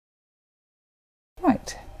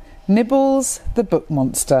Nibbles the Book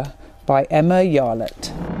Monster by Emma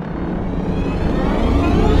Yarlett.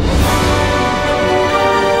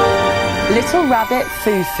 Little Rabbit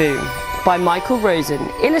Foo-Foo by Michael Rosen,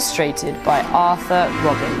 illustrated by Arthur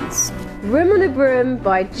Robbins. Room on a Broom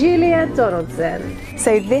by Julia Donaldson.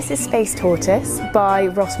 So this is Space Tortoise by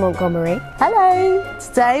Ross Montgomery. Hello!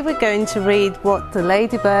 Today we're going to read What the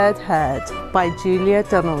Ladybird Heard by Julia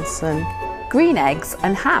Donaldson. Green Eggs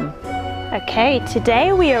and Ham. Okay,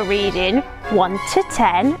 today we are reading 1 to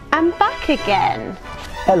 10 and back again.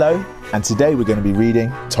 Hello, and today we're going to be reading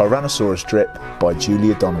Tyrannosaurus Drip by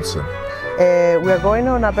Julia Donaldson. We are going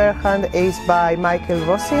on a bear hunt. It's by Michael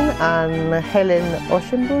Rosin and Helen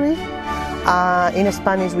Oceanbury. In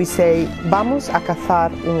Spanish we say, vamos a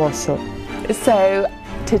cazar un oso. So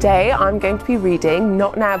today I'm going to be reading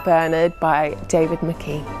Not Now Bernard by David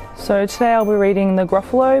McKee. So today I'll be reading The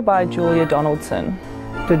Gruffalo by Julia Donaldson.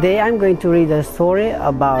 Today I'm going to read a story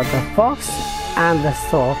about the fox and the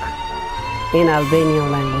stork in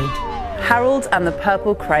Albanian language. Harold and the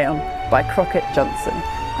Purple Crayon by Crockett Johnson.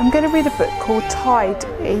 I'm going to read a book called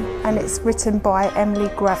Tidy, and it's written by Emily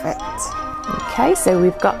Gravett. Okay, so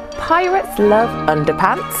we've got Pirates Love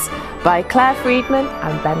Underpants by Claire Friedman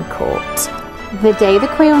and Ben Court. The Day the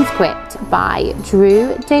Crayons Quit by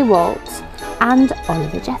Drew DeWalt and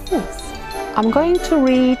Oliver Jeffers. I'm going to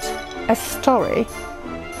read a story,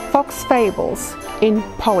 Fox Fables, in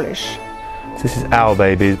Polish. This is Owl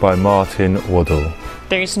Babies by Martin Waddell.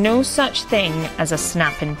 There's No Such Thing as a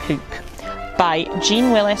Snap and Poop by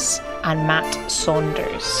Jean Willis and Matt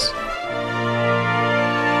Saunders.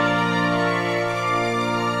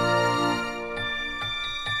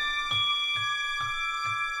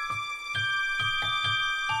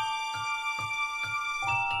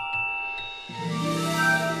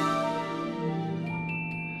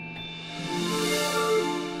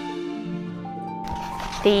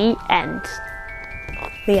 The end.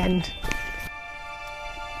 The end.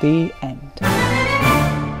 The end.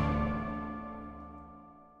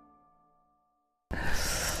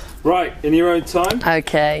 Right, in your own time.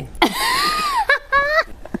 Okay.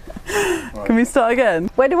 Can we start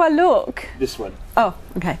again? Where do I look? This one. Oh,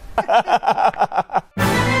 okay.